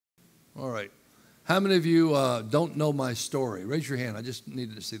All right. How many of you don't know my story? Raise your hand. I just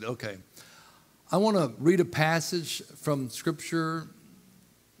needed to see that. Okay. I want to read a passage from Scripture.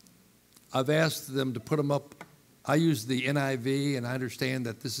 I've asked them to put them up. I use the NIV, and I understand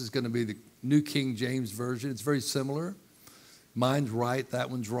that this is going to be the New King James Version. It's very similar. Mine's right. That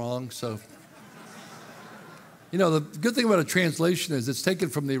one's wrong. So, you know, the good thing about a translation is it's taken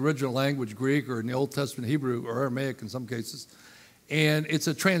from the original language, Greek, or in the Old Testament, Hebrew, or Aramaic in some cases. And it's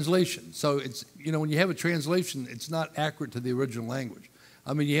a translation. So it's, you know, when you have a translation, it's not accurate to the original language.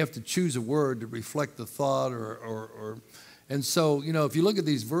 I mean, you have to choose a word to reflect the thought and so, you know, if you look at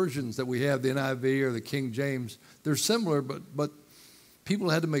these versions that we have, the NIV or the King James, they're similar, but people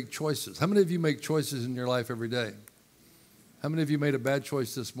had to make choices. How many of you make choices in your life every day? How many of you made a bad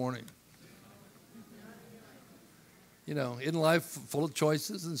choice this morning? You know, in life, full of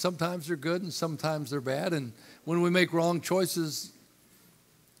choices, and sometimes they're good and sometimes they're bad. And when we make wrong choices,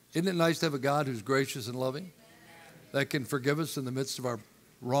 isn't it nice to have a God who's gracious and loving that can forgive us in the midst of our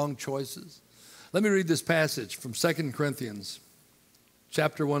wrong choices? Let me read this passage from 2 Corinthians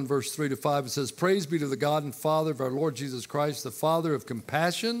chapter 1, verse 3 to 5. It says, "Praise be to the God and Father of our Lord Jesus Christ, the Father of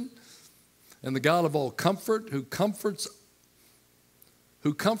compassion and the God of all comfort, who comforts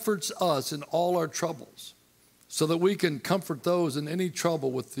us in all our troubles, so that we can comfort those in any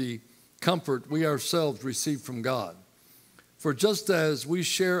trouble with the comfort we ourselves receive from God. For just as we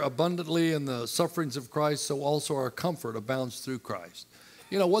share abundantly in the sufferings of Christ, so also our comfort abounds through Christ."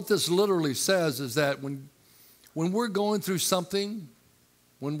 You know, what this literally says is that when we're going through something,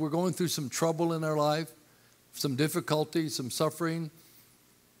 when we're going through some trouble in our life, some difficulty, some suffering,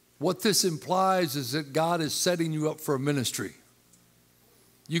 what this implies is that God is setting you up for a ministry.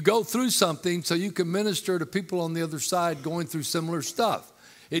 You go through something so you can minister to people on the other side going through similar stuff.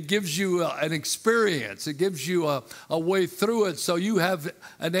 It gives you an experience. It gives you a way through it, so you have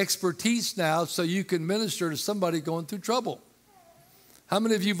an expertise now so you can minister to somebody going through trouble. How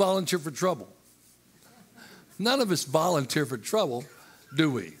many of you volunteer for trouble? None of us volunteer for trouble,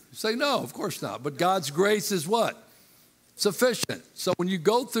 do we? You say, no, of course not. But God's grace is what? Sufficient. So when you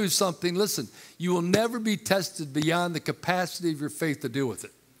go through something, listen, you will never be tested beyond the capacity of your faith to deal with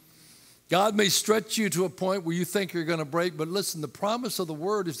it. God may stretch you to a point where you think you're going to break, but listen, the promise of the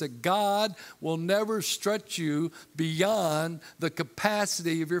word is that God will never stretch you beyond the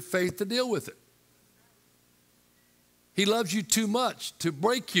capacity of your faith to deal with it. He loves you too much to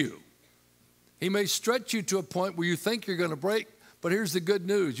break you. He may stretch you to a point where you think you're going to break, but here's the good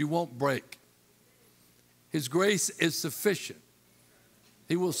news: you won't break. His grace is sufficient.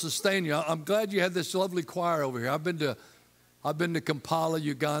 He will sustain you. I'm glad you had this lovely choir over here. I've been to Kampala,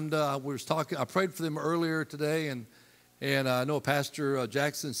 Uganda. I prayed for them earlier today, and I know Pastor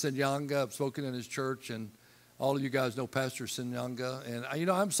Jackson Sinyanga. I've spoken in his church, and all of you guys know Pastor Sinyanga. And you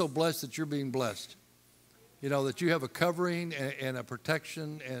know, I'm so blessed that you're being blessed. You know, that you have a covering and a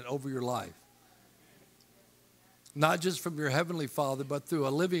protection over your life. Not just from your Heavenly Father, but through a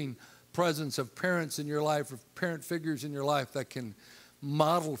living presence of parents in your life, of parent figures in your life that can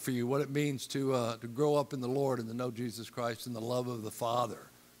model for you what it means to grow up in the Lord and to know Jesus Christ and the love of the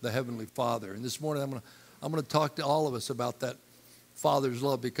Father, the Heavenly Father. And this morning I'm going to talk to all of us about that Father's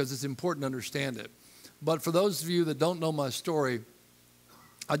love, because it's important to understand it. But for those of you that don't know my story,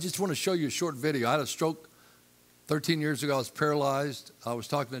 I just want to show you a short video. I had a stroke 13 years ago. I was paralyzed. I was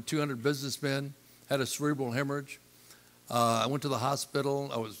talking to 200 businessmen, had a cerebral hemorrhage. I went to the hospital.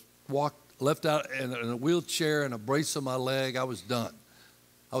 I was left out in a wheelchair and a brace on my leg. I was done.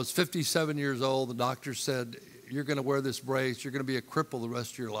 I was 57 years old. The doctor said, "You're going to wear this brace. You're going to be a cripple the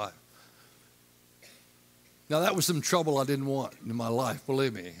rest of your life." Now, that was some trouble I didn't want in my life,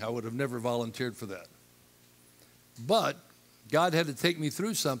 believe me. I would have never volunteered for that. But God had to take me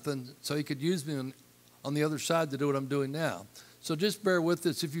through something so he could use me on the other side to do what I'm doing now. So just bear with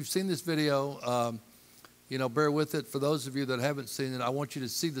us. If you've seen this video, you know, bear with it. For those of you that haven't seen it, I want you to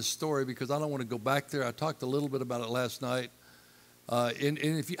see the story, because I don't want to go back there. I talked a little bit about it last night. How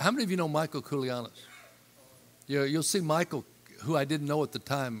many of you know Michael Koulianos? You'll see Michael, who I didn't know at the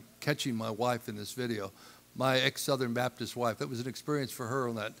time, catching my wife in this video, my ex-Southern Baptist wife. That was an experience for her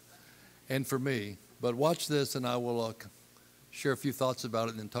on that and for me. But watch this, and I will share a few thoughts about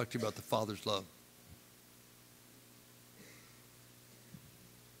it and then talk to you about the Father's love.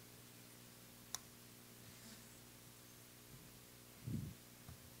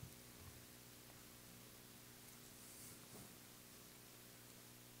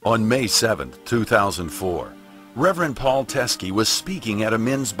 On May 7, 2004, Reverend Paul Teske was speaking at a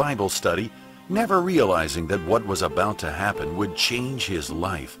men's Bible study, never realizing that what was about to happen would change his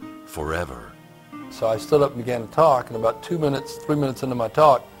life forever. So I stood up and began to talk, and about 2 minutes, 3 minutes into my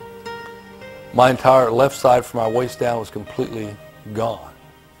talk, My entire left side from my waist down was completely gone.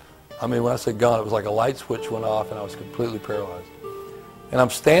 I mean, when I say gone, it was like a light switch went off and I was completely paralyzed. And I'm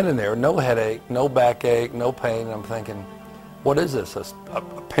standing there, no headache, no backache, no pain, and I'm thinking, what is this, a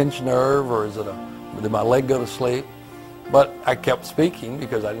pinched nerve, or did my leg go to sleep? But I kept speaking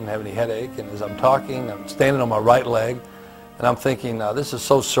because I didn't have any headache, and as I'm talking, I'm standing on my right leg, and I'm thinking, this is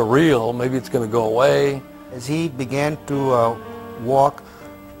so surreal, maybe it's going to go away. As he began to walk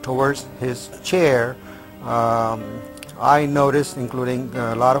towards his chair, I noticed, including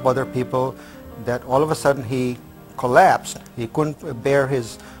a lot of other people, that all of a sudden he collapsed. He couldn't bear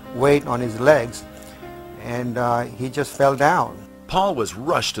his weight on his legs, and he just fell down. Paul was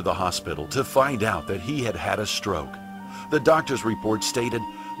rushed to the hospital to find out that he had had a stroke. The doctor's report stated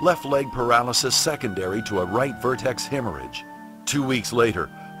left leg paralysis secondary to a right vertex hemorrhage. 2 weeks later,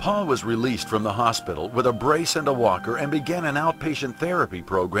 Paul was released from the hospital with a brace and a walker and began an outpatient therapy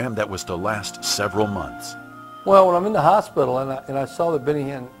program that was to last several months. Well, when I'm in the hospital and I saw that Benny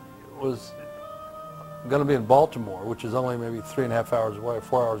Hinn was going to be in Baltimore, which is only maybe 3.5 hours away,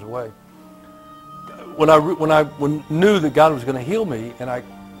 4 hours away, when I knew that God was going to heal me, and I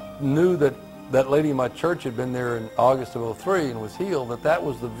knew that that lady in my church had been there in August of '03 and was healed, that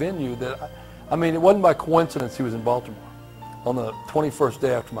was the venue that, I mean, it wasn't by coincidence he was in Baltimore on the 21st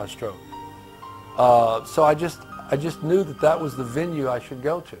day after my stroke. So I just knew that was the venue I should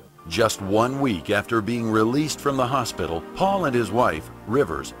go to. Just 1 week after being released from the hospital, Paul and his wife,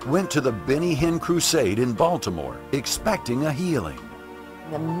 Rivers, went to the Benny Hinn Crusade in Baltimore, expecting a healing.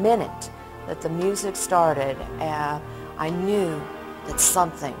 The minute that the music started, I knew that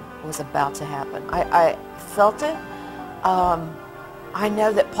something was about to happen. I felt it. I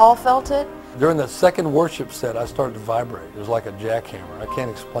know that Paul felt it. During the second worship set, I started to vibrate. It was like a jackhammer. I can't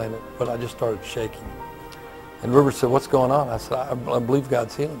explain it, but I just started shaking. And Rivers said, "What's going on?" I said, I believe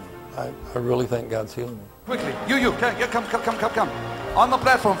God's healing me. I really think God's healing me. Quickly, you, come. On the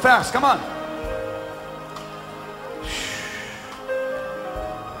platform, fast, come on.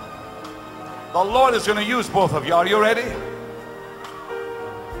 The Lord is going to use both of you. Are you ready?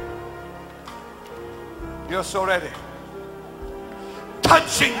 You're so ready.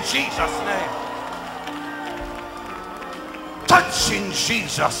 Touch in Jesus' name. Touch in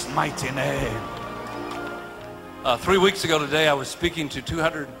Jesus' mighty name. 3 weeks ago today, I was speaking to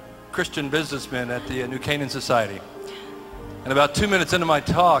 200 Christian businessmen at the New Canaan Society. And about 2 minutes into my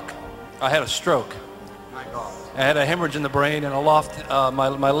talk, I had a stroke. My God. I had a hemorrhage in the brain, and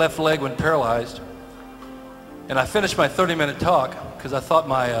my left leg went paralyzed. And I finished my 30-minute talk because I thought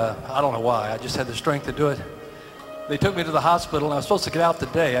I don't know why, I just had the strength to do it. They took me to the hospital, and I was supposed to get out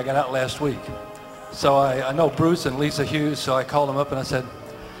today. I got out last week. So I know Bruce and Lisa Hughes, so I called them up and I said,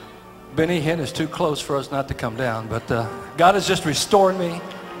 Benny Hinn is too close for us not to come down, but God has just restored me,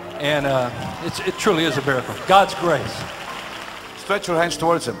 and it truly is a miracle. God's grace. Stretch your hands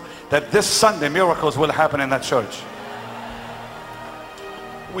towards him. That this Sunday miracles will happen in that church.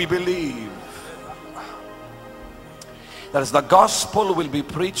 We believe that as the gospel will be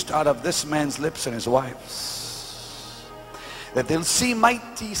preached out of this man's lips and his wife's, that they'll see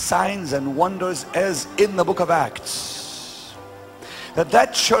mighty signs and wonders as in the book of Acts.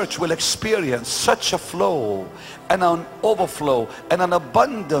 That church will experience such a flow and an overflow and an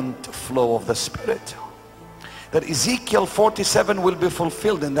abundant flow of the Spirit, that Ezekiel 47 will be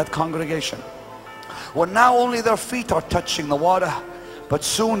fulfilled in that congregation, where now only their feet are touching the water, but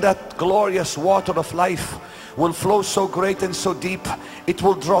soon that glorious water of life will flow so great and so deep, it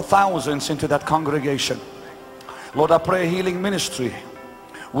will draw thousands into that congregation. Lord, I pray healing ministry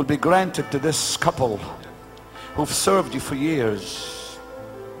will be granted to this couple who've served you for years.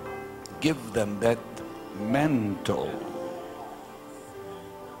 Give them that mantle.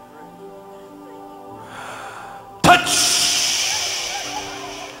 Touch!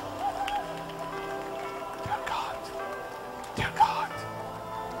 Dear God. Dear God.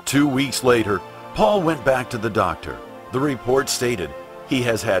 2 weeks later, Paul went back to the doctor. The report stated he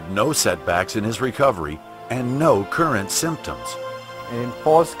has had no setbacks in his recovery and no current symptoms. In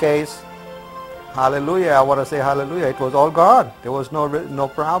Paul's case, hallelujah, I want to say hallelujah, it was all gone. There was no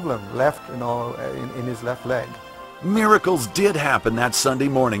problem left, in his left leg. Miracles did happen that Sunday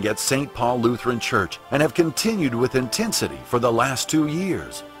morning at St. Paul Lutheran Church and have continued with intensity for the last 2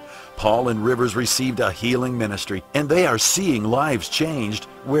 years. Paul and Rivers received a healing ministry, and they are seeing lives changed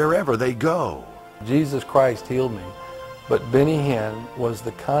wherever they go. Jesus Christ healed me, but Benny Hinn was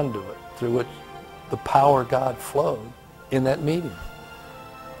the conduit through which the power of God flowed in that meeting.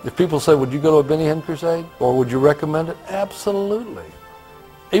 If people say, would you go to a Benny Hinn crusade? Or would you recommend it? Absolutely.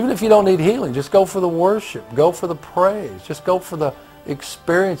 Even if you don't need healing, just go for the worship, go for the praise, just go for the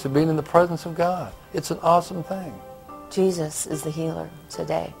experience of being in the presence of God. It's an awesome thing. Jesus is the healer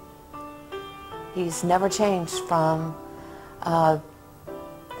today. He's never changed from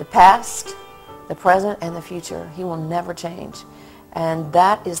the past, the present, and the future. He will never change. And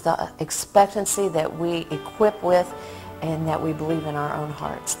that is the expectancy that we equip with and that we believe in our own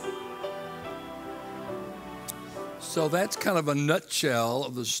hearts. So that's kind of a nutshell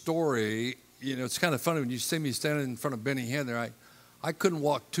of the story. You know, it's kind of funny when you see me standing in front of Benny Hinn there. I couldn't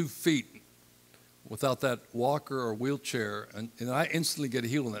walk 2 feet without that walker or wheelchair, and I instantly get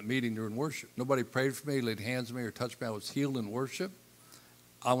healed in that meeting during worship. Nobody prayed for me, laid hands on me, or touched me. I was healed in worship.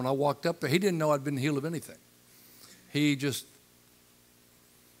 When I walked up there, he didn't know I'd been healed of anything. He just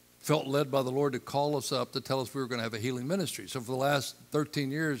felt led by the Lord to call us up to tell us we were going to have a healing ministry. So for the last 13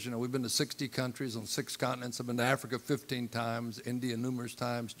 years, you know, we've been to 60 countries on 6 continents. I've been to Africa 15 times, India numerous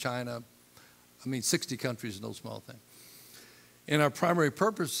times, China. 60 countries is no small thing. And our primary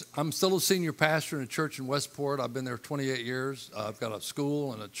purpose, I'm still a senior pastor in a church in Westport. I've been there 28 years. I've got a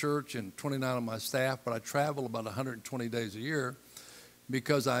school and a church and 29 on my staff, but I travel about 120 days a year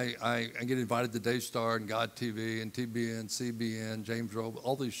because I get invited to Daystar and God TV and TBN, CBN, James Rowe,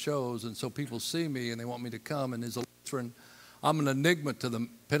 all these shows. And so people see me and they want me to come. And as a Lutheran, I'm an enigma to the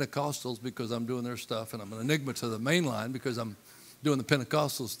Pentecostals because I'm doing their stuff. And I'm an enigma to the mainline because I'm doing the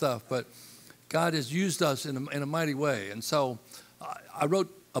Pentecostal stuff. But God has used us in a mighty way. And so I wrote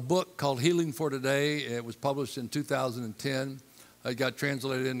a book called Healing for Today. It was published in 2010. It got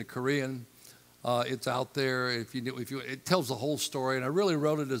translated into Korean. It's out there. It tells the whole story. And I really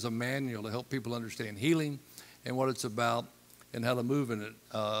wrote it as a manual to help people understand healing and what it's about and how to move in it.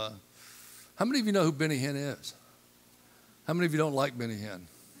 How many of you know who Benny Hinn is? How many of you don't like Benny Hinn?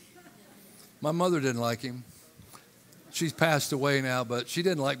 My mother didn't like him. She's passed away now, but she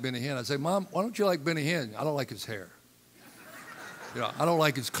didn't like Benny Hinn. I say, Mom, why don't you like Benny Hinn? I don't like his hair. You know, I don't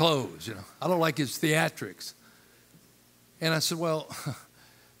like his clothes. You know, I don't like his theatrics. And I said, well,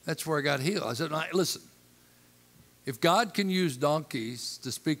 that's where I got healed. I said, listen, if God can use donkeys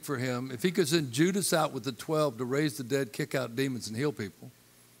to speak for him, if he could send Judas out with the 12 to raise the dead, kick out demons, and heal people.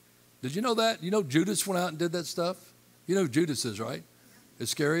 Did you know that? You know Judas went out and did that stuff? You know who Judas is, right?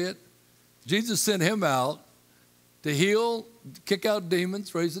 Iscariot. Jesus sent him out to heal, kick out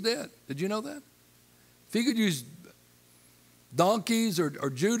demons, raise the dead. Did you know that? If he could use donkeys or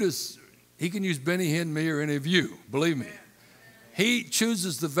Judas, he can use Benny Hinn, me, or any of you. Believe me. He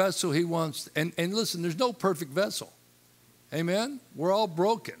chooses the vessel he wants. And listen, there's no perfect vessel. Amen? We're all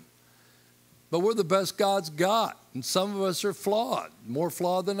broken. But we're the best God's got. And some of us are flawed, more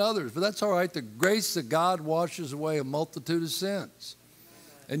flawed than others. But that's all right. The grace of God washes away a multitude of sins.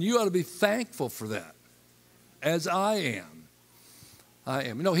 And you ought to be thankful for that, as I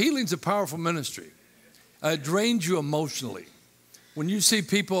am. You know, healing's a powerful ministry. It drains you emotionally. When you see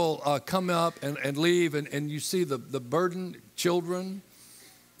people come up and leave and you see the burden, children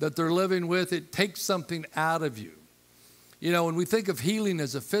that they're living with, it takes something out of you. You know, when we think of healing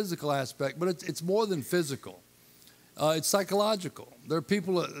as a physical aspect, but it's more than physical. It's psychological. There are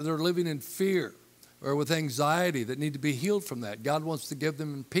people that are living in fear or with anxiety that need to be healed from that. God wants to give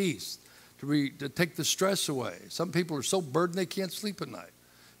them peace, to take the stress away. Some people are so burdened they can't sleep at night.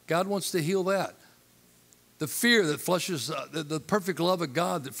 God wants to heal that. The fear that flushes, the perfect love of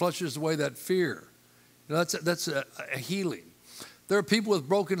God that flushes away that fear. You know, that's a healing. There are people with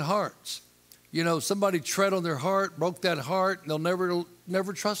broken hearts. You know, somebody tread on their heart, broke that heart, and they'll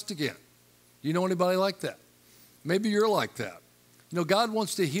never trust again. You know anybody like that? Maybe you're like that. You know, God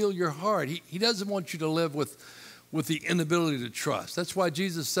wants to heal your heart. He doesn't want you to live with the inability to trust. That's why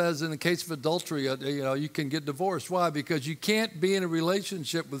Jesus says in the case of adultery, you know, you can get divorced. Why? Because you can't be in a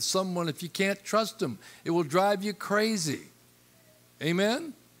relationship with someone if you can't trust them. It will drive you crazy.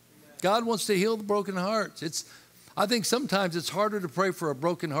 Amen? God wants to heal the broken hearts. I think sometimes it's harder to pray for a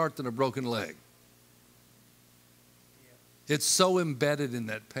broken heart than a broken leg. It's so embedded in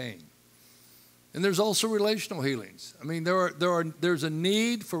that pain. And there's also relational healings. I mean, there's a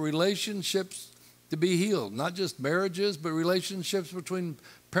need for relationships to be healed, not just marriages, but relationships between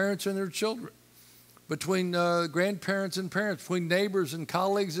parents and their children, between grandparents and parents, between neighbors and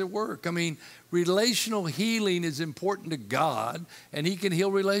colleagues at work. I mean, relational healing is important to God, and he can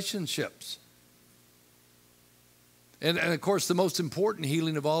heal relationships. And of course, the most important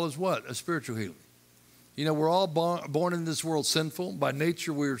healing of all is what? A spiritual healing. You know, we're all born in this world sinful. By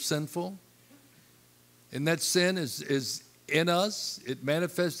nature, we're sinful. And that sin is in us. It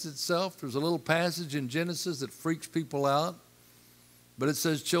manifests itself. There's a little passage in Genesis that freaks people out. But it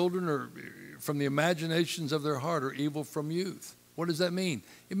says children are from the imaginations of their heart are evil from youth. What does that mean?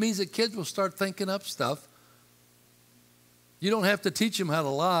 It means that kids will start thinking up stuff You don't have to teach them how to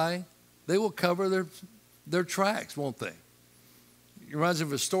lie. They will cover their tracks, won't they? It reminds me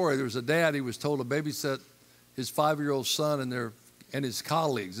of a story. There was a dad, he was told to babysit his 5-year-old son and his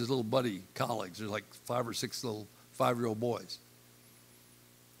colleagues, his little buddy colleagues. There's like 5 or 6 little 5-year-old boys.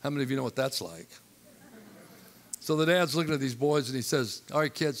 How many of you know what that's like? So the dad's looking at these boys and he says, all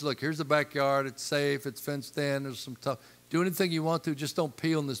right, kids, look, here's the backyard. It's safe. It's fenced in. There's some tough. Do anything you want to. Just don't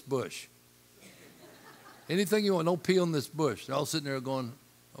pee on this bush. Anything you want. Don't pee on this bush. They're all sitting there going,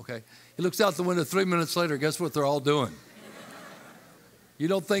 okay. He looks out the window 3 minutes later. Guess what they're all doing? You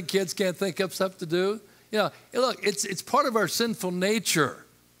don't think kids can't think up stuff to do? You know, look, it's part of our sinful nature.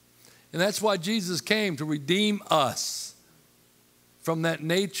 And that's why Jesus came, to redeem us from that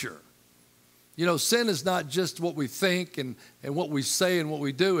nature. You know, sin is not just what we think and what we say and what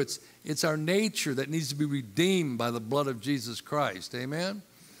we do. It's our nature that needs to be redeemed by the blood of Jesus Christ. Amen?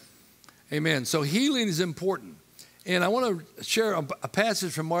 Amen. So healing is important. And I want to share a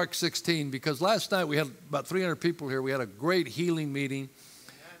passage from Mark 16, because last night we had about 300 people here. We had a great healing meeting.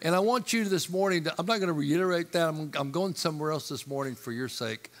 And I want you this morning, I'm not going to reiterate that. I'm going somewhere else this morning for your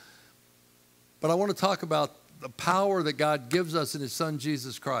sake. But I want to talk about the power that God gives us in his son,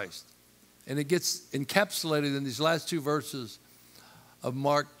 Jesus Christ. And it gets encapsulated in these last 2 verses of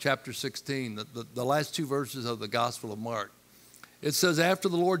Mark chapter 16, the last 2 verses of the Gospel of Mark. It says, after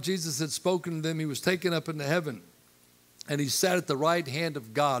the Lord Jesus had spoken to them, he was taken up into heaven, and he sat at the right hand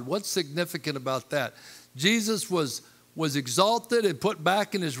of God. What's significant about that? Jesus was exalted and put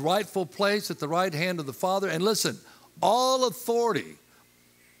back in his rightful place at the right hand of the Father. And listen, all authority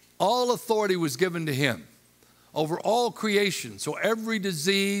was given to him over all creation. So every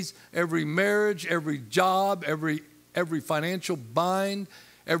disease, every marriage, every job, every financial bind,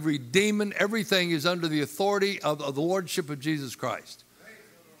 every demon, everything is under the authority of the lordship of Jesus Christ.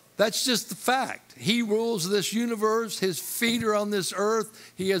 That's just the fact. He rules this universe. His feet are on this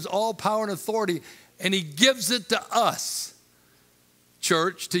earth. He has all power and authority, and he gives it to us,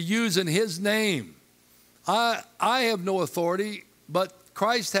 church, to use in his name. I have no authority, but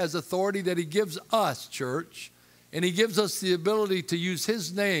Christ has authority that he gives us, church. And he gives us the ability to use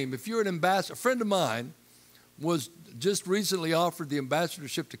his name. If you're an ambassador, a friend of mine was just recently offered the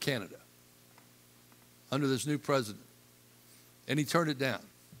ambassadorship to Canada under this new president. And he turned it down.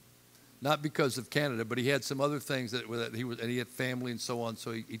 Not because of Canada, but he had some other things and he had family and so on.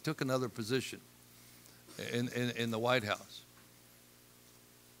 So he took another position in the White House.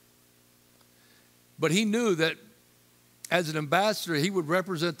 But he knew that as an ambassador, he would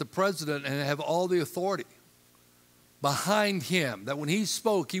represent the president and have all the authority behind him, that when he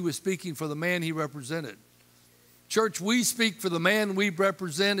spoke, he was speaking for the man he represented. Church, we speak for the man we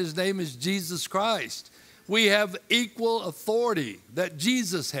represent. His name is Jesus Christ. We have equal authority that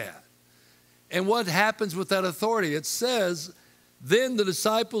Jesus had. And what happens with that authority? It says, then the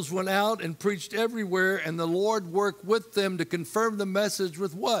disciples went out and preached everywhere, and the Lord worked with them to confirm the message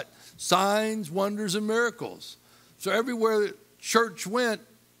with what? Signs, wonders, and miracles. So everywhere the church went,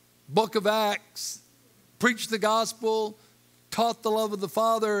 book of Acts, preached the gospel, taught the love of the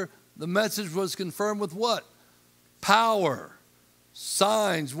Father, the message was confirmed with what? Power,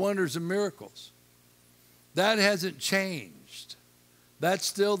 signs, wonders, and miracles. That hasn't changed. That's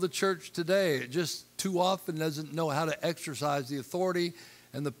still the church today. It just too often doesn't know how to exercise the authority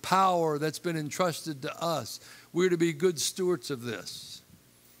and the power that's been entrusted to us. We're to be good stewards of this.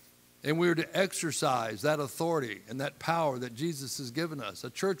 And we're to exercise that authority and that power that Jesus has given us.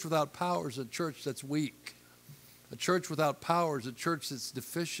 A church without power is a church that's weak. A church without power is a church that's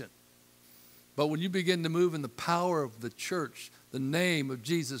deficient. But when you begin to move in the power of the church, the name of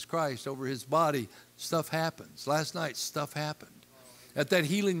Jesus Christ over his body, stuff happens. Last night, stuff happened. At that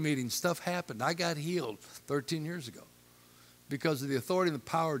healing meeting, stuff happened. I got healed 13 years ago because of the authority and the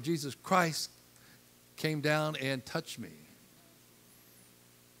power of Jesus Christ came down and touched me.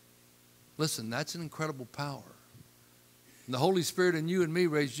 Listen, that's an incredible power. And the Holy Spirit in you and me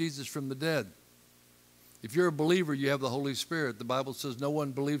raised Jesus from the dead. If you're a believer, you have the Holy Spirit. The Bible says no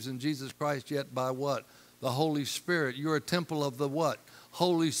one believes in Jesus Christ yet by what? The Holy Spirit. You're a temple of the what?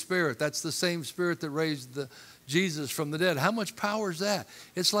 Holy Spirit. That's the same Spirit that raised Jesus from the dead. How much power is that?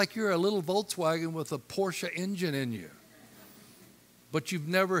 It's like you're a little Volkswagen with a Porsche engine in you. But you've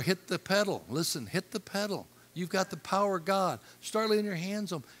never hit the pedal. Listen, hit the pedal. You've got the power of God. Start laying your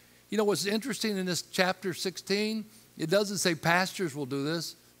hands on them. You know what's interesting in this chapter 16? It doesn't say pastors will do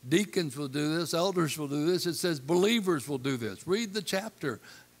this, deacons will do this, elders will do this. It says believers will do this. Read the chapter.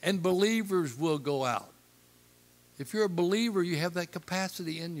 And believers will go out. If you're a believer, you have that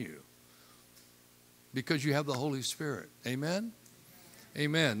capacity in you because you have the Holy Spirit. Amen?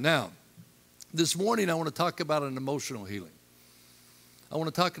 Amen. Now, this morning I want to talk about an emotional healing. I want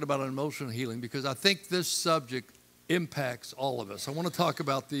to talk about emotional healing because I think this subject impacts all of us. I want to talk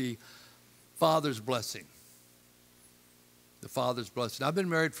about the Father's blessing. The Father's blessing. I've been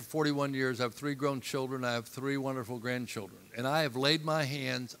married for 41 years. I have 3 grown children. I have 3 wonderful grandchildren. And I have laid my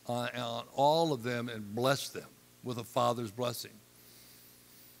hands on all of them and blessed them with a Father's blessing.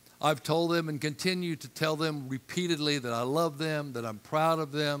 I've told them and continue to tell them repeatedly that I love them, that I'm proud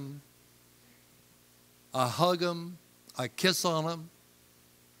of them. I hug them. I kiss on them.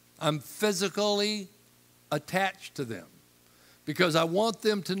 I'm physically attached to them because I want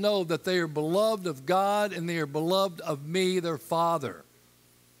them to know that they are beloved of God and they are beloved of me, their Father.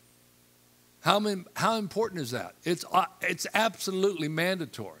 How important is that? It's absolutely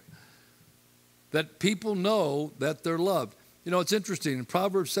mandatory that people know that they're loved. You know, it's interesting. In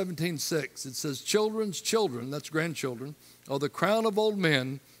Proverbs 17:6, it says, children's children, that's grandchildren, are the crown of old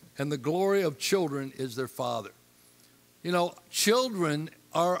men, and the glory of children is their father. You know, children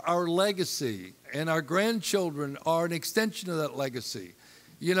are our legacy, and our grandchildren are an extension of that legacy.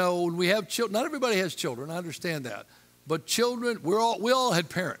 You know, when we have children, not everybody has children, I understand that. But children, we all had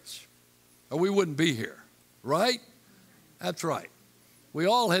parents, or we wouldn't be here, right? That's right. We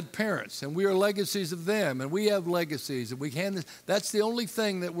all had parents, and we are legacies of them, and we have legacies, and we can. That's the only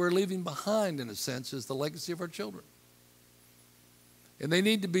thing that we're leaving behind, in a sense, is the legacy of our children. And they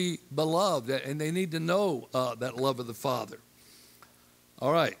need to be beloved, and they need to know that love of the Father.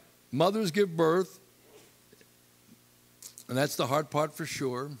 All right, mothers give birth, and that's the hard part for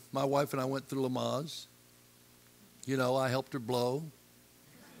sure. My wife and I went through Lamaze. You know, I helped her blow.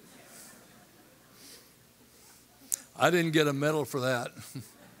 I didn't get a medal for that.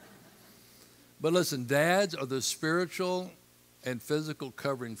 But listen, dads are the spiritual and physical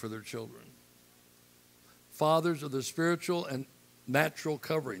covering for their children. Fathers are the spiritual and natural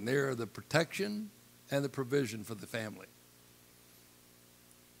covering. They are the protection and the provision for the family.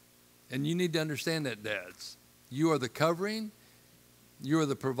 And you need to understand that, dads. You are the covering, you are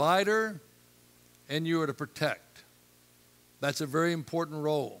the provider, and you are to protect. That's a very important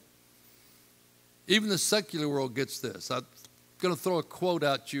role. Even the secular world gets this. I'm going to throw a quote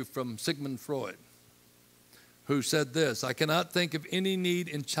at you from Sigmund Freud, who said this: I cannot think of any need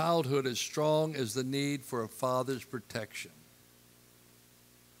in childhood as strong as the need for a father's protection.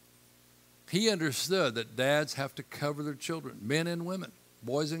 He understood that dads have to cover their children, men and women,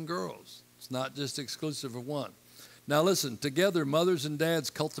 boys and girls. It's not just exclusive of one. Now listen, together mothers and dads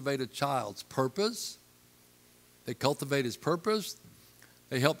cultivate a child's purpose. They cultivate his purpose.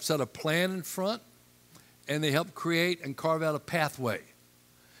 They help set a plan in front. And they help create and carve out a pathway.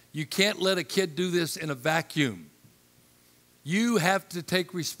 You can't let a kid do this in a vacuum. You have to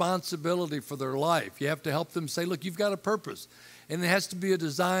take responsibility for their life. You have to help them say, look, you've got a purpose. And it has to be a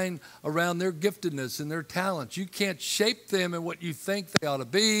design around their giftedness and their talents. You can't shape them in what you think they ought to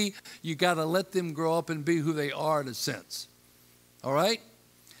be. You got to let them grow up and be who they are in a sense. All right?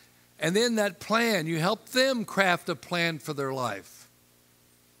 And then that plan, you help them craft a plan for their life.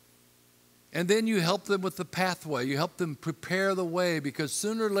 And then you help them with the pathway. You help them prepare the way, because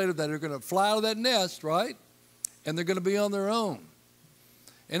sooner or later they're going to fly out of that nest, right? And they're going to be on their own.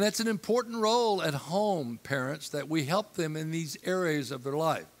 And that's an important role at home, parents, that we help them in these areas of their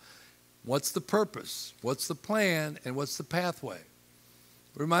life. What's the purpose? What's the plan? And what's the pathway?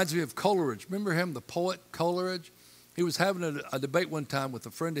 It reminds me of Coleridge. Remember him, the poet Coleridge? He was having a debate one time with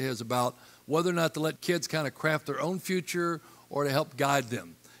a friend of his about whether or not to let kids kind of craft their own future or to help guide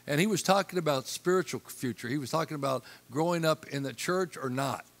them. And he was talking about spiritual future. He was talking about growing up in the church or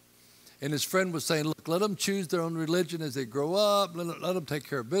not. And his friend was saying, look, let them choose their own religion as they grow up. Let them take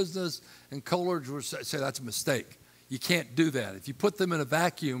care of business. And Coleridge would say that's a mistake. You can't do that. If you put them in a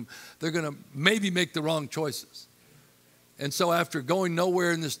vacuum, they're going to maybe make the wrong choices. And so after going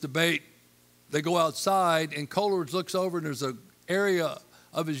nowhere in this debate, they go outside, and Coleridge looks over, and there's an area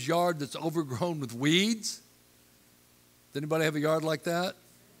of his yard that's overgrown with weeds. Does anybody have a yard like that?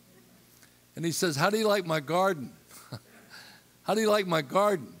 And he says, how do you like my garden? How do you like my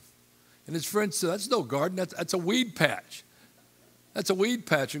garden? And his friend said, that's no garden, that's a weed patch. That's a weed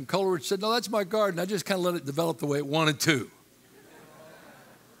patch. And Coleridge said, no, that's my garden. I just kind of let it develop the way it wanted to.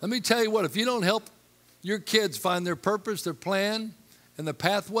 Let me tell you what, if you don't help your kids find their purpose, their plan, and the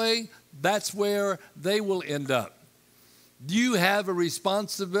pathway, that's where they will end up. You have a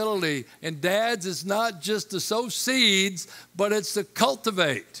responsibility. And dads, it's not just to sow seeds, but it's to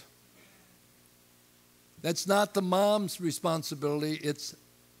cultivate. That's not the mom's responsibility. It's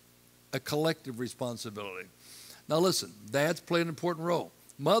a collective responsibility. Now listen, dads play an important role.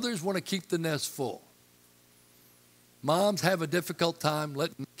 Mothers want to keep the nest full. Moms have a difficult time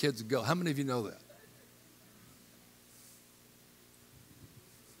letting kids go. How many of you know that?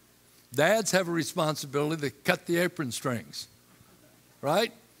 Dads have a responsibility to cut the apron strings,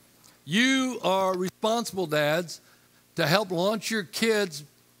 right? You are responsible, dads, to help launch your kids,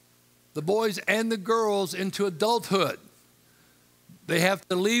 the boys and the girls, into adulthood. They have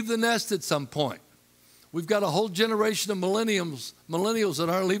to leave the nest at some point. We've got a whole generation of millennials that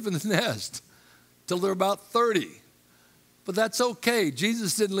aren't leaving the nest till they're about 30. But that's okay.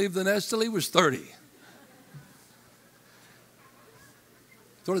 Jesus didn't leave the nest till he was 30.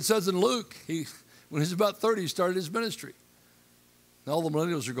 That's what it says in Luke. When he was about 30, he started his ministry. And all the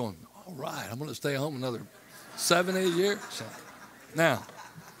millennials are going, all right, I'm going to stay home another 7, 8 years. Now,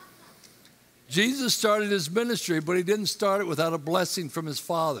 Jesus started his ministry, but he didn't start it without a blessing from his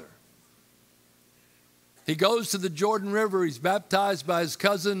Father. He goes to the Jordan River. He's baptized by his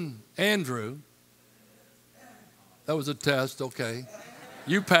cousin Andrew. That was a test, okay.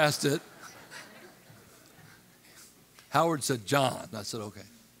 You passed it. Howard said John. I said, okay.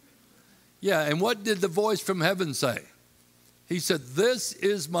 Yeah, and what did the voice from heaven say? He said, this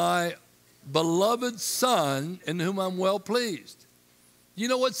is my beloved Son in whom I'm well pleased. You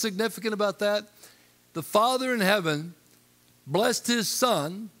know what's significant about that? The Father in heaven blessed his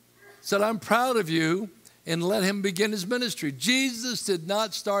Son, said, I'm proud of you, and let him begin his ministry. Jesus did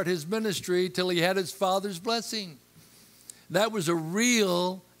not start his ministry till he had his Father's blessing. That was a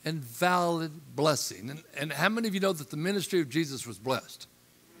real and valid blessing. And how many of you know that the ministry of Jesus was blessed?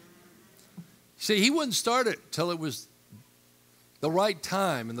 See, he wouldn't start it till it was the right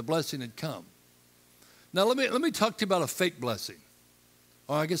time and the blessing had come. Now, let me talk to you about a fake blessing.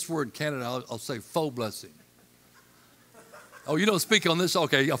 Or I guess we're in Canada, I'll say faux blessing. Oh, you don't speak on this?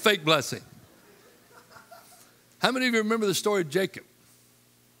 Okay, a fake blessing. How many of you remember the story of Jacob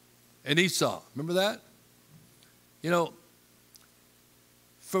and Esau? Remember that? You know,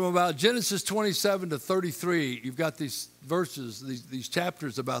 from about Genesis 27 to 33, you've got these verses, these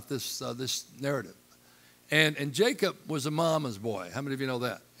chapters about this narrative. And Jacob was a mama's boy. How many of you know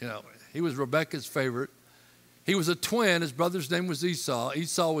that? You know, he was Rebekah's favorite. He was a twin. His brother's name was Esau.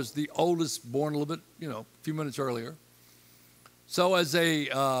 Esau was the oldest, born a little bit, a few minutes earlier. So as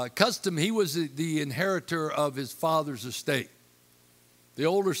a custom, he was the inheritor of his father's estate. The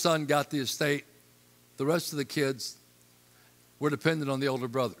older son got the estate. The rest of the kids were dependent on the older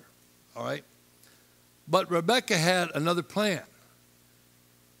brother, all right? But Rebekah had another plan.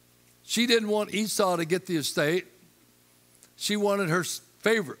 She didn't want Esau to get the estate. She wanted her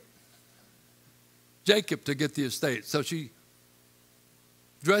favorite, Jacob, to get the estate. So she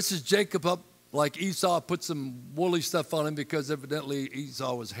dresses Jacob up like Esau, put some woolly stuff on him because evidently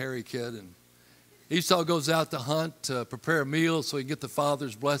Esau was a hairy kid. And Esau goes out to hunt to prepare a meal so he can get the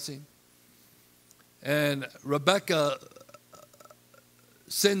father's blessing. And Rebekah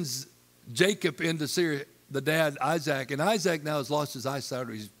sends Jacob in to see the dad, Isaac. And Isaac now has lost his eyesight,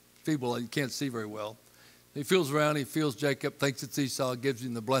 or he's feeble, he can't see very well. He feels around, he feels Jacob, thinks it's Esau, gives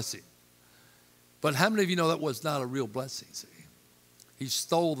him the blessing. But how many of you know that was not a real blessing, see? He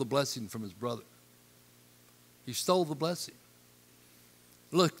stole the blessing from his brother. He stole the blessing.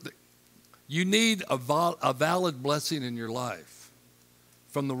 Look, you need a valid blessing in your life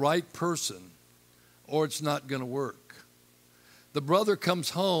from the right person, or it's not going to work. The brother comes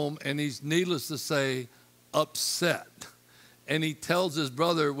home, and he's, needless to say, upset. And he tells his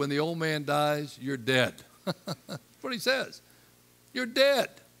brother, when the old man dies, you're dead. That's what he says. You're dead.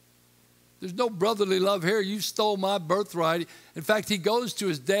 There's no brotherly love here. You stole my birthright. In fact, he goes to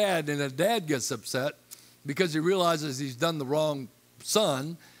his dad, and his dad gets upset because he realizes he's done the wrong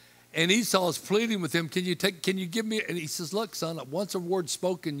son. And Esau is pleading with him, can you give me, and he says, look, son, once a word's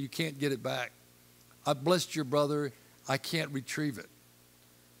spoken, you can't get it back. I blessed your brother. I can't retrieve it.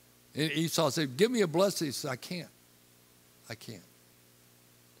 And Esau said, give me a blessing. He said, I can't.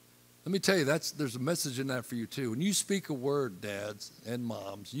 Let me tell you, there's a message in that for you too. When you speak a word, dads and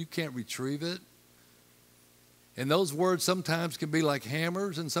moms, you can't retrieve it. And those words sometimes can be like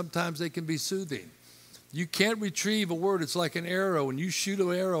hammers, and sometimes they can be soothing. You can't retrieve a word. It's like an arrow, and you shoot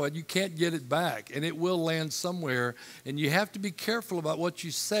an arrow and you can't get it back, and it will land somewhere. And you have to be careful about what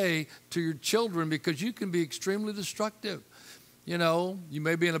you say to your children, because you can be extremely destructive. You know, you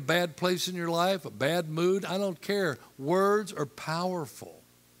may be in a bad place in your life, a bad mood. I don't care. Words are powerful.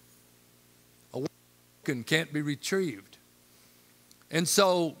 A word can't be retrieved. And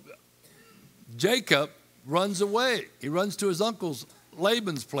so Jacob runs away. He runs to his uncle's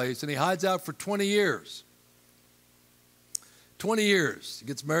Laban's place, and he hides out for 20 years. 20 years. He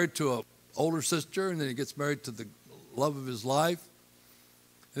gets married to an older sister, and then he gets married to the love of his life.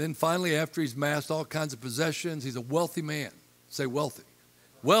 And then finally, after he's amassed all kinds of possessions, he's a wealthy man. Say wealthy.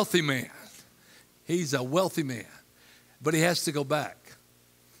 Wealthy man. He's a wealthy man. But he has to go back.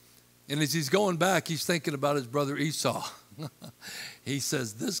 And as he's going back, he's thinking about his brother Esau. He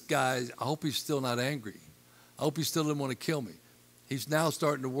says, this guy, I hope he's still not angry. I hope he still didn't want to kill me. He's now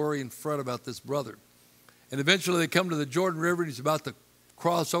starting to worry and fret about this brother. And eventually they come to the Jordan River, and he's about to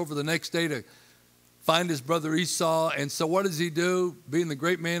cross over the next day to find his brother Esau. And so what does he do? Being the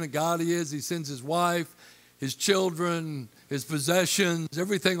great man of God he is, he sends his wife, his children, his possessions,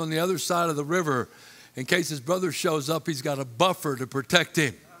 everything on the other side of the river. In case his brother shows up, he's got a buffer to protect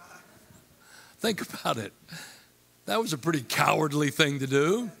him. Think about it. That was a pretty cowardly thing to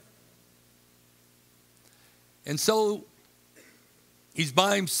do. And so he's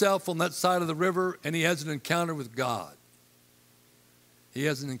by himself on that side of the river, and he has an encounter with God. He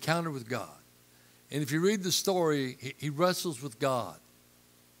has an encounter with God. And if you read the story, he wrestles with God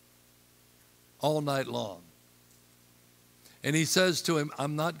all night long. And he says to him,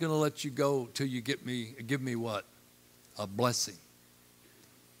 I'm not going to let you go till you give me what? A blessing.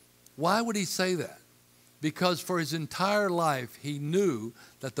 Why would he say that? Because for his entire life, he knew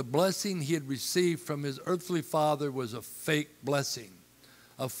that the blessing he had received from his earthly father was a fake blessing,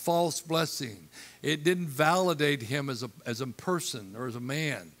 a false blessing. It didn't validate him as a person or as a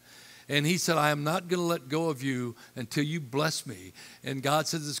man. And he said, I am not going to let go of you until you bless me. And God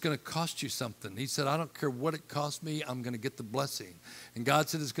says, it's going to cost you something. He said, I don't care what it costs me. I'm going to get the blessing. And God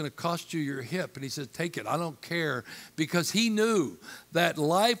said, it's going to cost you your hip. And he said, take it. I don't care. Because he knew that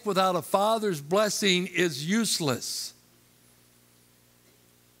life without a father's blessing is useless.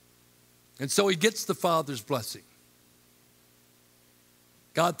 And so he gets the father's blessing.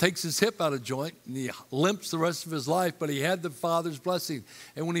 God takes his hip out of joint, and he limps the rest of his life, but he had the father's blessing.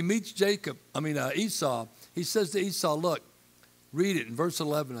 And when he meets Esau, he says to Esau, look, read it in verse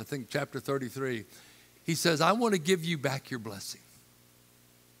 11, I think, chapter 33. He says, I want to give you back your blessing.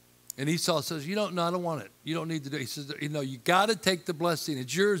 And Esau says, no, I don't want it. You don't need to do it. He says, you got to take the blessing.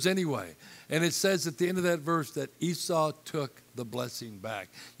 It's yours anyway. And it says at the end of that verse that Esau took the blessing back.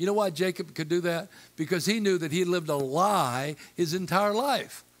 You know why Jacob could do that? Because he knew that he lived a lie his entire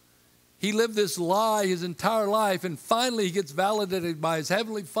life. He lived this lie his entire life, and finally he gets validated by his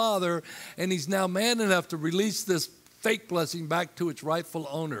heavenly Father, and he's now man enough to release this fake blessing back to its rightful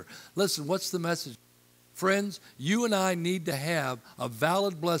owner. Listen, what's the message? Friends, you and I need to have a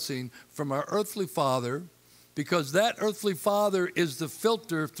valid blessing from our earthly Father, because that earthly Father is the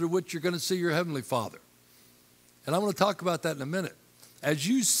filter through which you're going to see your heavenly Father. And I'm going to talk about that in a minute. As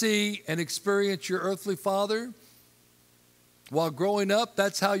you see and experience your earthly Father, while growing up,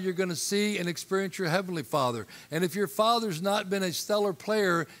 that's how you're going to see and experience your heavenly Father. And if your father's not been a stellar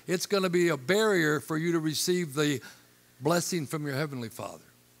player, it's going to be a barrier for you to receive the blessing from your heavenly Father.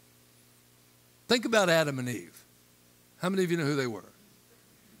 Think about Adam and Eve. How many of you know who they were?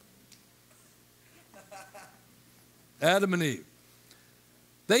 Adam and Eve.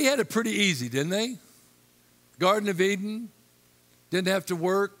 They had it pretty easy, didn't they? Garden of Eden, didn't have to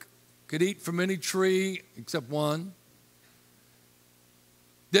work, could eat from any tree except one.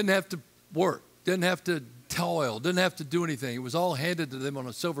 Didn't have to work, didn't have to toil, didn't have to do anything. It was all handed to them on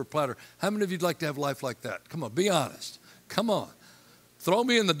a silver platter. How many of you'd like to have life like that? Come on, be honest. Come on. Throw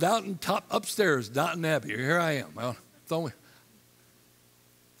me in the Downton top upstairs, Downton Abbey. Here I am. Well, throw me.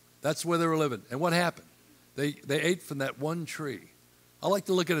 That's where they were living. And what happened? They ate from that one tree. I like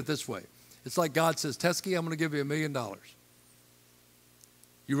to look at it this way. It's like God says, Teske, I'm going to give you $1 million.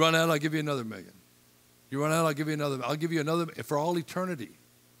 You run out, I'll give you another $1 million. You run out, I'll give you another. I'll give you another for all eternity.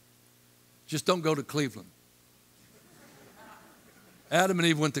 Just don't go to Cleveland. Adam and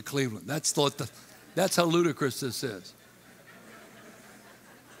Eve went to Cleveland. That's how ludicrous this is.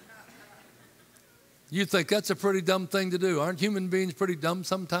 You think that's a pretty dumb thing to do. Aren't human beings pretty dumb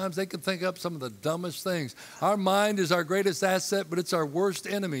sometimes? They can think up some of the dumbest things. Our mind is our greatest asset, but it's our worst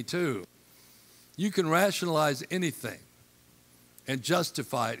enemy too. You can rationalize anything and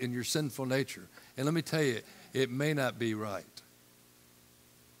justify it in your sinful nature. And let me tell you, it may not be right.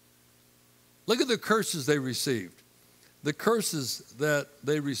 Look at the curses they received. The curses that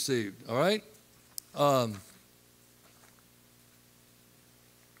they received, all right?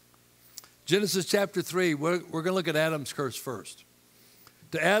 Genesis chapter 3, we're going to look at Adam's curse first.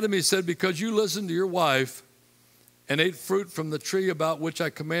 To Adam he said, because you listened to your wife and ate fruit from the tree about which I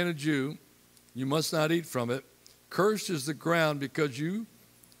commanded you, you must not eat from it. Cursed is the ground because you,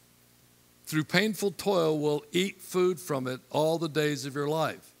 through painful toil, will eat food from it all the days of your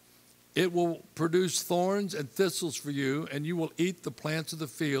life. It will produce thorns and thistles for you, and you will eat the plants of the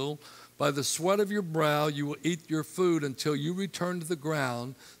field. By the sweat of your brow you will eat your food until you return to the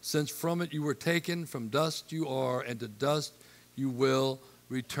ground, since from it you were taken, from dust you are, and to dust you will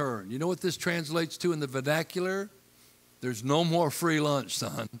return. You know what this translates to in the vernacular? There's no more free lunch,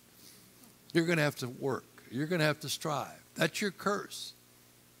 son. You're going to have to work. You're going to have to strive. That's your curse.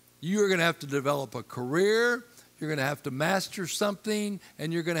 You're going to have to develop a career. You're going to have to master something,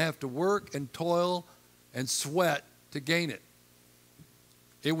 and you're going to have to work and toil and sweat to gain it.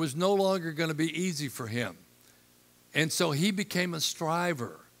 It was no longer going to be easy for him. And so he became a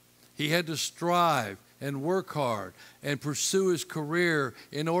striver. He had to strive and work hard and pursue his career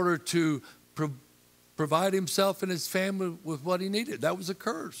in order to provide himself and his family with what he needed. That was a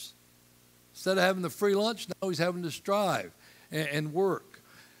curse. Instead of having the free lunch, now he's having to strive and work.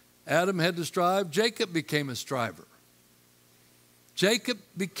 Adam had to strive. Jacob became a striver. Jacob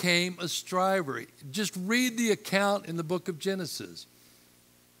became a striver. Just read the account in the book of Genesis.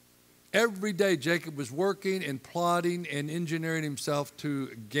 Every day Jacob was working and plotting and engineering himself to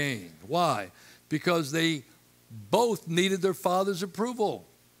gain. Why? Because they both needed their father's approval.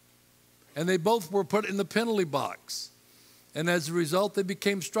 And they both were put in the penalty box. And as a result, they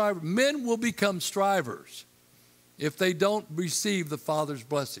became strivers. Men will become strivers if they don't receive the father's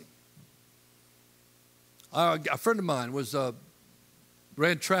blessing. A friend of mine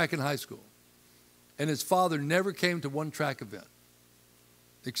ran track in high school. And his father never came to one track event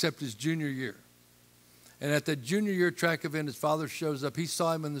except his junior year. And at that junior year track event, his father shows up. He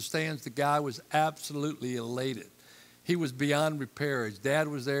saw him in the stands. The guy was absolutely elated. He was beyond repair. His dad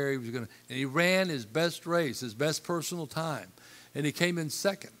was there. And he ran his best race, his best personal time. And he came in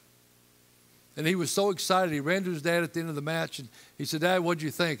second. And he was so excited. He ran to his dad at the end of the match. And he said, "Dad, what'd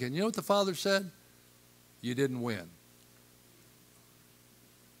you think?" And you know what the father said? "You didn't win."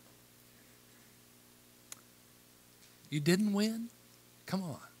 You didn't win? Come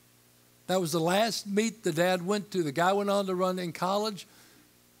on. That was the last meet the dad went to. The guy went on to run in college.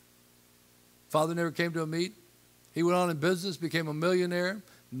 Father never came to a meet. He went on in business, became a millionaire,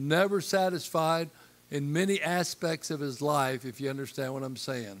 never satisfied in many aspects of his life, if you understand what I'm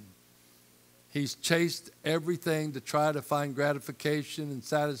saying. He's chased everything to try to find gratification and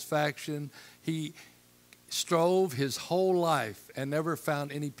satisfaction. He strove his whole life and never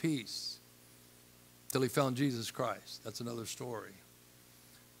found any peace till he found Jesus Christ. That's another story.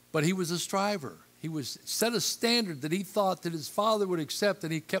 But he was a striver. He was set a standard that he thought that his father would accept,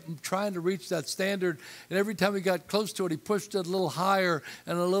 and he kept trying to reach that standard. And every time he got close to it, he pushed it a little higher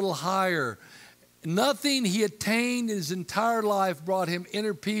and a little higher. Nothing he attained in his entire life brought him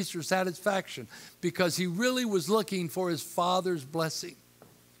inner peace or satisfaction, because he really was looking for his father's blessing,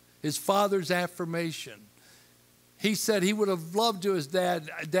 his father's affirmation. He said he would have loved to his dad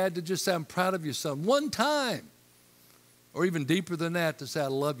to just say, "I'm proud of you, son," one time. Or even deeper than that, to say, "I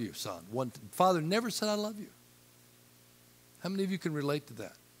love you, son." Father never said, "I love you." How many of you can relate to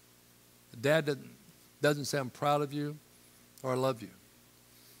that? The dad doesn't say, "I'm proud of you," or "I love you."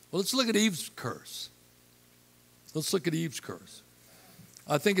 Well, let's look at Eve's curse. Let's look at Eve's curse.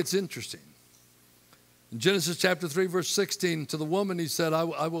 I think it's interesting. In Genesis chapter 3, verse 16, to the woman he said, I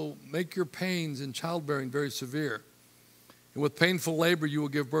will make your pains in childbearing very severe. And with painful labor you will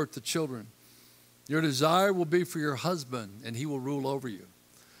give birth to children. Your desire will be for your husband, and he will rule over you.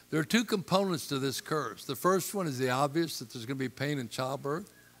 There are two components to this curse. The first one is the obvious, that there's going to be pain in childbirth.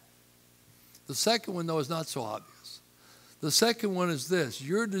 The second one, though, is not so obvious. The second one is this: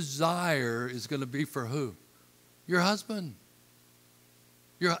 your desire is going to be for who? Your husband.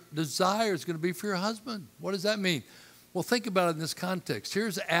 Your desire is going to be for your husband. What does that mean? Well, think about it in this context.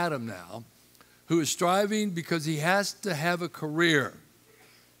 Here's Adam now, who is striving because he has to have a career.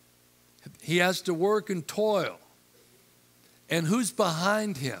 He has to work and toil. And who's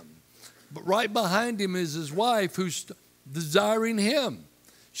behind him? But right behind him is his wife, who's desiring him.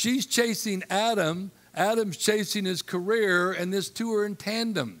 She's chasing Adam. Adam's chasing his career, and this two are in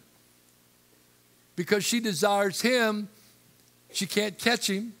tandem. Because she desires him, she can't catch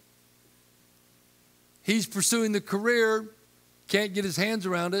him. He's pursuing the career, can't get his hands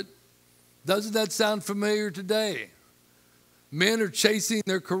around it. Doesn't that sound familiar today? Men are chasing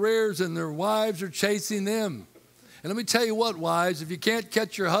their careers and their wives are chasing them. And let me tell you what, wives, if you can't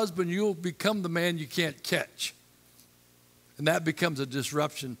catch your husband, you'll become the man you can't catch. And that becomes a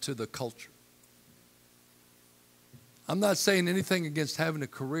disruption to the culture. I'm not saying anything against having a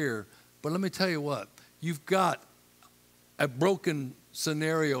career, but let me tell you what, you've got a broken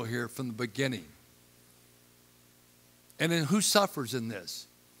scenario here from the beginning. And then who suffers in this?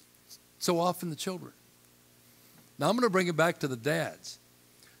 So often the children. Now I'm going to bring it back to the dads.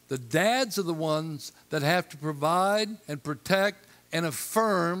 The dads are the ones that have to provide and protect and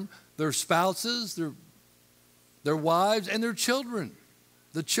affirm their spouses, their wives, and their children.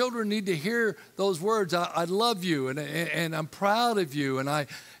 The children need to hear those words, I love you, and I'm proud of you, and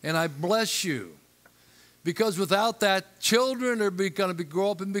I bless you. Because without that, children are going to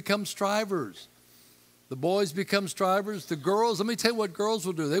grow up and become strivers. The boys become strivers. The girls, let me tell you what girls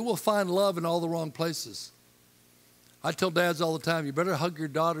will do. They will find love in all the wrong places. I tell dads all the time, you better hug your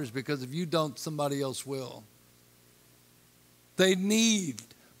daughters, because if you don't, somebody else will. They need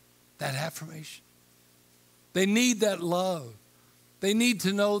that affirmation. They need that love. They need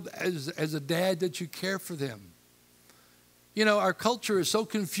to know as a dad that you care for them. You know, our culture is so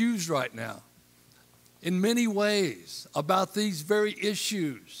confused right now in many ways about these very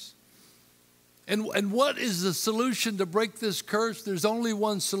issues. And what is the solution to break this curse? There's only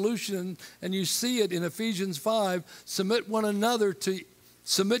one solution, and you see it in Ephesians 5. Submit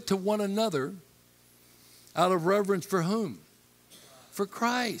to one another out of reverence for whom? For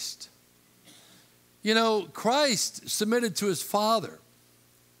Christ. You know, Christ submitted to his Father,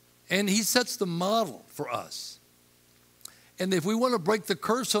 and he sets the model for us. And if we want to break the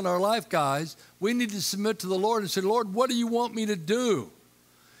curse on our life, guys, we need to submit to the Lord and say, Lord, what do you want me to do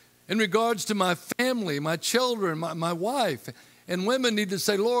in regards to my family, my children, my wife? And women need to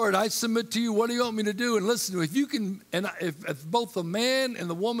say, Lord, I submit to you. What do you want me to do? And listen, if you can, and if both the man and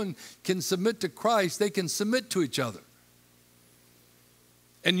the woman can submit to Christ, they can submit to each other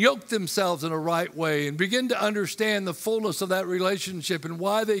and yoke themselves in a right way and begin to understand the fullness of that relationship and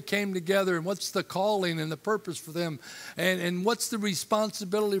why they came together and what's the calling and the purpose for them and what's the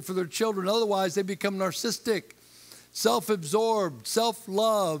responsibility for their children. Otherwise, they become narcissistic, self-absorbed,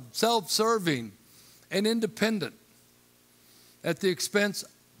 self-loved, self-serving, and independent at the expense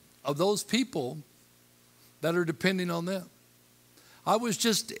of those people that are depending on them. I was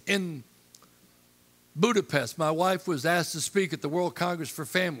just in Budapest. My wife was asked to speak at the World Congress for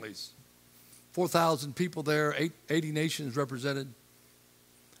Families. 4,000 people there, 80 nations represented.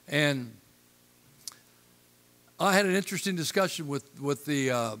 And I had an interesting discussion with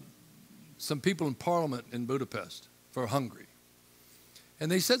some people in Parliament in Budapest for Hungary.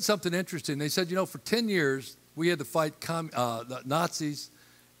 And they said something interesting. They said, you know, for 10 years, we had to fight the Nazis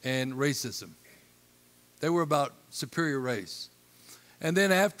and racism. They were about superior race. And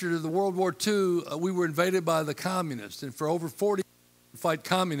then after the World War II, we were invaded by the communists. And for over 40 years, we fight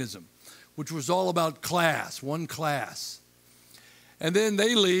communism, which was all about class, one class. And then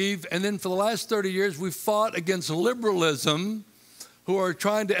they leave. And then for the last 30 years, we fought against liberalism, who are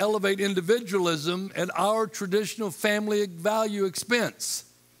trying to elevate individualism at our traditional family value expense.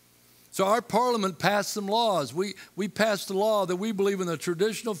 So our parliament passed some laws. We passed a law that we believe in the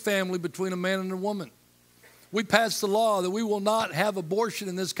traditional family between a man and a woman. We passed the law that we will not have abortion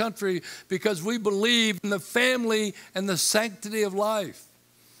in this country because we believe in the family and the sanctity of life.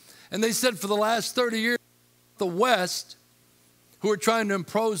 And they said for the last 30 years, the West, who are trying to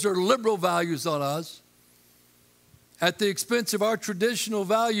impose their liberal values on us at the expense of our traditional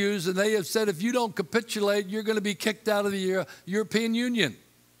values, and they have said if you don't capitulate, you're going to be kicked out of the European Union.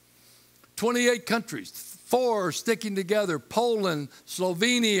 28 countries, 4 are sticking together, Poland,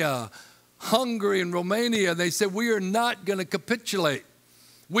 Slovenia, Hungary and Romania. They said, we are not going to capitulate.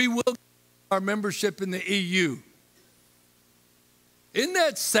 We will get our membership in the EU. Isn't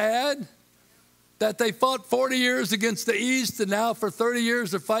that sad that they fought 40 years against the East and now for 30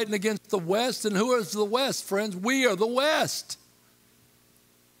 years they're fighting against the West? And who is the West, friends? We are the West.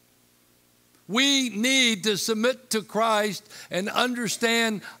 We need to submit to Christ and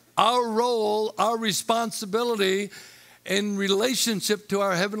understand our role, our responsibility in relationship to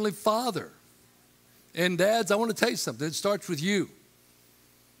our Heavenly Father. And dads, I want to tell you something. It starts with you.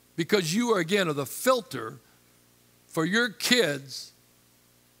 Because you are, again, the filter for your kids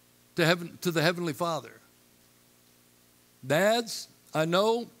to the Heavenly Father. Dads, I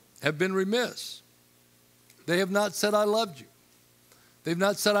know, have been remiss. They have not said, I loved you. They've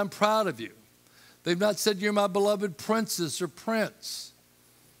not said, I'm proud of you. They've not said, you're my beloved princess or prince.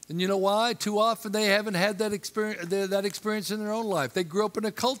 And you know why? Too often they haven't had that experience in their own life. They grew up in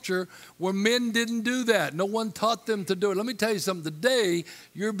a culture where men didn't do that. No one taught them to do it. Let me tell you something. Today,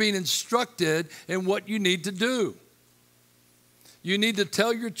 you're being instructed in what you need to do. You need to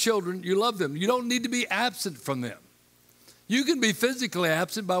tell your children you love them. You don't need to be absent from them. You can be physically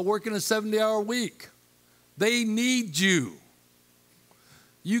absent by working a 70-hour week. They need you.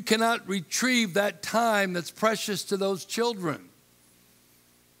 You cannot retrieve that time that's precious to those children.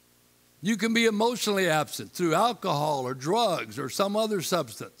 You can be emotionally absent through alcohol or drugs or some other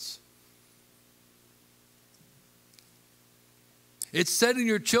substance. It's setting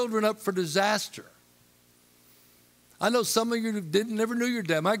your children up for disaster. I know some of you never knew your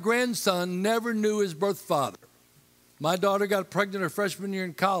dad. My grandson never knew his birth father. My daughter got pregnant her freshman year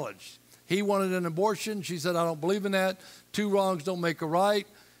in college. He wanted an abortion. She said, I don't believe in that. 2 wrongs don't make a right.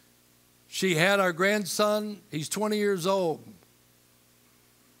 She had our grandson. He's 20 years old.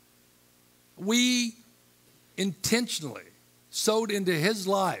 We intentionally sowed into his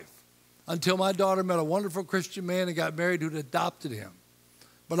life until my daughter met a wonderful Christian man and got married who'd adopted him.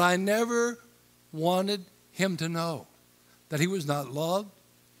 But I never wanted him to know that he was not loved,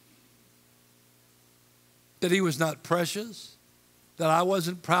 that he was not precious, that I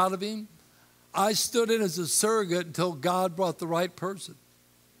wasn't proud of him. I stood in as a surrogate until God brought the right person,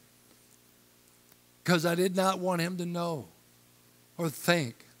 because I did not want him to know or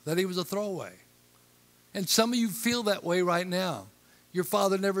think that he was a throwaway. And some of you feel that way right now. Your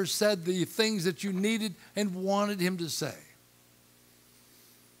father never said the things that you needed and wanted him to say.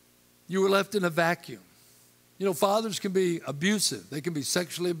 You were left in a vacuum. You know, fathers can be abusive. They can be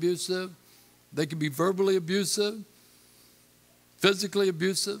sexually abusive. They can be verbally abusive, physically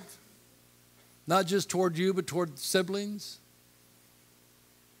abusive, not just toward you, but toward siblings.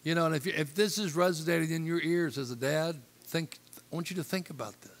 You know, and if this is resonating in your ears as a dad, I want you to think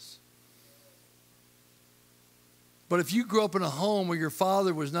about this. But if you grew up in a home where your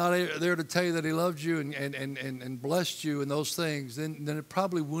father was not there to tell you that he loved you and blessed you and those things, then it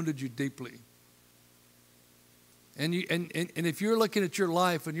probably wounded you deeply. And if you're looking at your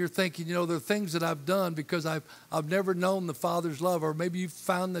life and you're thinking, you know, there are things that I've done because I've never known the Father's love, or maybe you've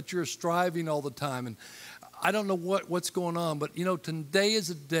found that you're striving all the time, and I don't know what's going on, but you know, today is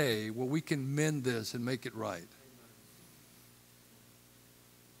a day where we can mend this and make it right.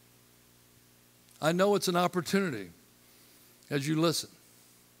 I know it's an opportunity as you listen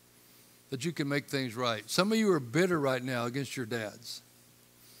that you can make things right. Some of you are bitter right now against your dads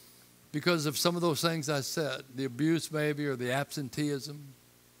because of some of those things I said, the abuse maybe, or the absenteeism.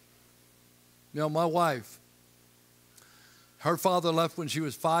 You know, my wife, her father left when she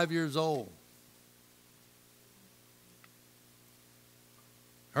was 5 years old.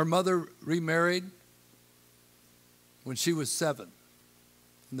 Her mother remarried when she was 7.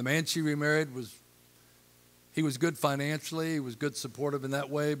 And the man she remarried he was good financially, he was good supportive in that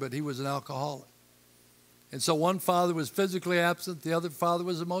way, but he was an alcoholic. And so one father was physically absent, the other father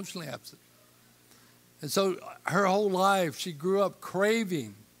was emotionally absent. And so her whole life, she grew up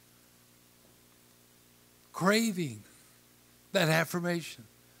craving that affirmation.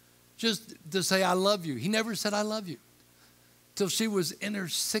 Just to say, I love you. He never said, I love you, till she was in her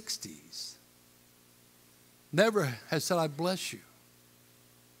 60s. Never has said, I bless you.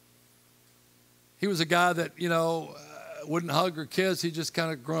 He was a guy that, you know, wouldn't hug or kiss. He just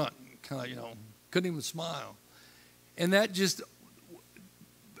kind of grunt, kind of, you know, couldn't even smile. And that just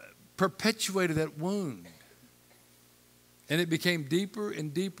perpetuated that wound. And it became deeper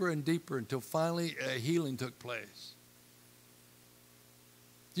and deeper and deeper until finally healing took place.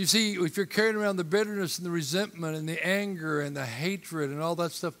 You see, if you're carrying around the bitterness and the resentment and the anger and the hatred and all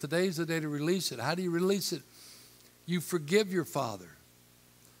that stuff, today's the day to release it. How do you release it? You forgive your father.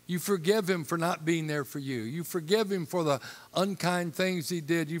 You forgive him for not being there for you. You forgive him for the unkind things he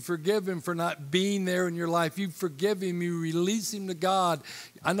did. You forgive him for not being there in your life. You forgive him. You release him to God.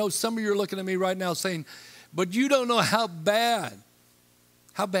 I know some of you are looking at me right now saying, but you don't know how bad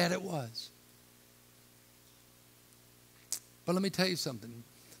it was. But let me tell you something.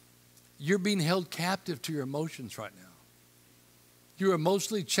 You're being held captive to your emotions right now. You're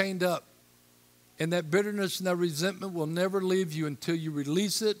emotionally chained up. And that bitterness and that resentment will never leave you until you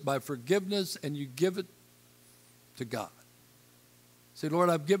release it by forgiveness and you give it to God. Say,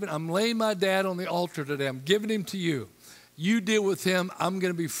 Lord, I'm laying my dad on the altar today. I'm giving him to you. You deal with him. I'm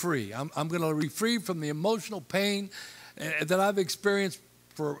going to be free. I'm going to be free from the emotional pain that I've experienced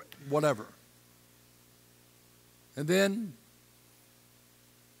for whatever. And then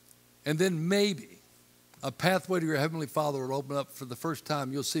maybe a pathway to your Heavenly Father will open up for the first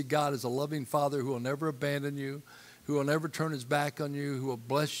time. You'll see God as a loving Father who will never abandon you, who will never turn his back on you, who will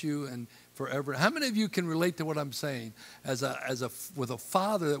bless you and forever. How many of you can relate to what I'm saying with a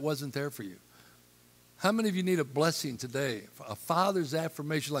father that wasn't there for you? How many of you need a blessing today? A father's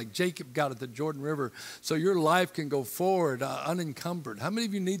affirmation like Jacob got at the Jordan River so your life can go forward unencumbered. How many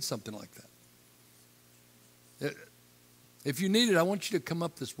of you need something like that? If you need it, I want you to come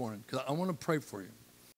up this morning because I want to pray for you.